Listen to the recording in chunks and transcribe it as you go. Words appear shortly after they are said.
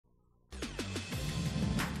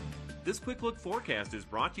This quick look forecast is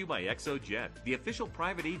brought to you by ExoJet, the official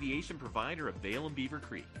private aviation provider of Vail and Beaver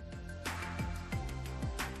Creek.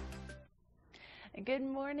 Good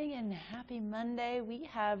morning and happy Monday. We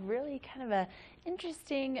have really kind of a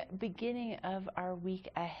interesting beginning of our week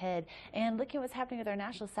ahead. And looking at what's happening with our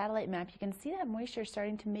national satellite map, you can see that moisture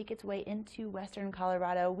starting to make its way into western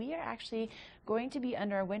Colorado. We are actually going to be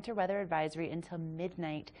under a winter weather advisory until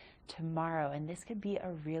midnight tomorrow, and this could be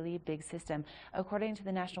a really big system. According to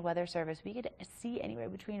the National Weather Service, we could see anywhere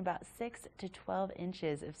between about 6 to 12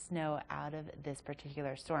 inches of snow out of this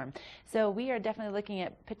particular storm. So we are definitely looking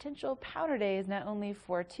at potential powder days, not only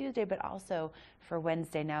for Tuesday, but also for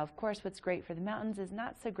Wednesday. Now, of course, what's great for the mountains is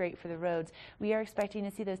not so great for the roads. We are expecting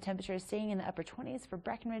to see those temperatures staying in the upper 20s for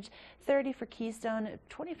Breckenridge, 30 for Keystone,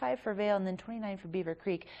 25 for Vail, and then 29 for Beaver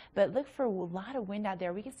Creek. But look for a lot of wind out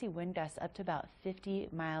there. We can see wind gusts up to about 50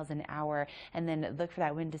 miles an hour, and then look for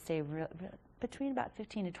that wind to stay between about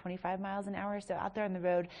 15 to 25 miles an hour. So out there on the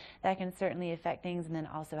road, that can certainly affect things, and then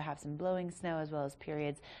also have some blowing snow as well as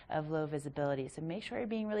periods of low visibility. So make sure you're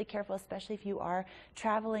being really careful, especially if you are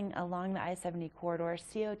traveling along the I-70 corridor.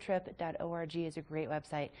 cotrip.org is a great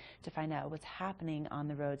website to find out what's happening on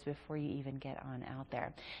the roads before you even get on out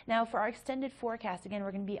there. Now, for our extended forecast, again,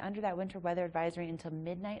 we're going to be under that winter weather advisory until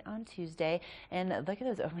midnight on Tuesday. And look at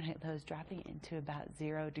those overnight lows dropping into about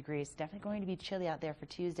 0 degrees. Definitely going to be chilly out there for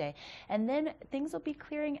Tuesday. And then things will be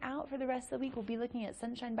clearing out for the rest of the week. We'll be looking at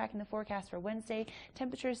sunshine back in the forecast for Wednesday,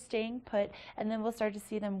 temperatures staying put, and then we'll start to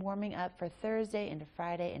see them warming up for Thursday into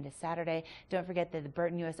Friday into Saturday. Don't forget that the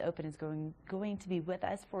Burton U.S. Open is going to be with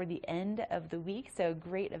us for the end of the week, so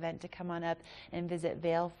great event to come on up and visit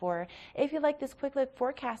Vail for. If you like this quick look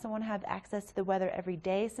forecast and want to have access to the weather every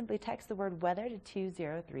day, simply text the word weather to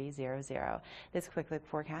 20300. This quick look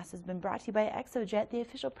forecast has been brought to you by ExoJet, the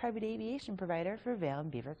official private aviation provider for Vail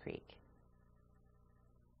and Beaver Creek.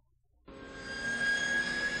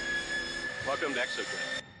 Welcome to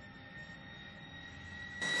ExoJet.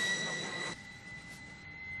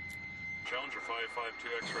 Challenger 552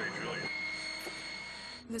 X-ray, Julian.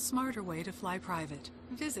 The smarter way to fly private.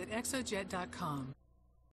 Visit exojet.com.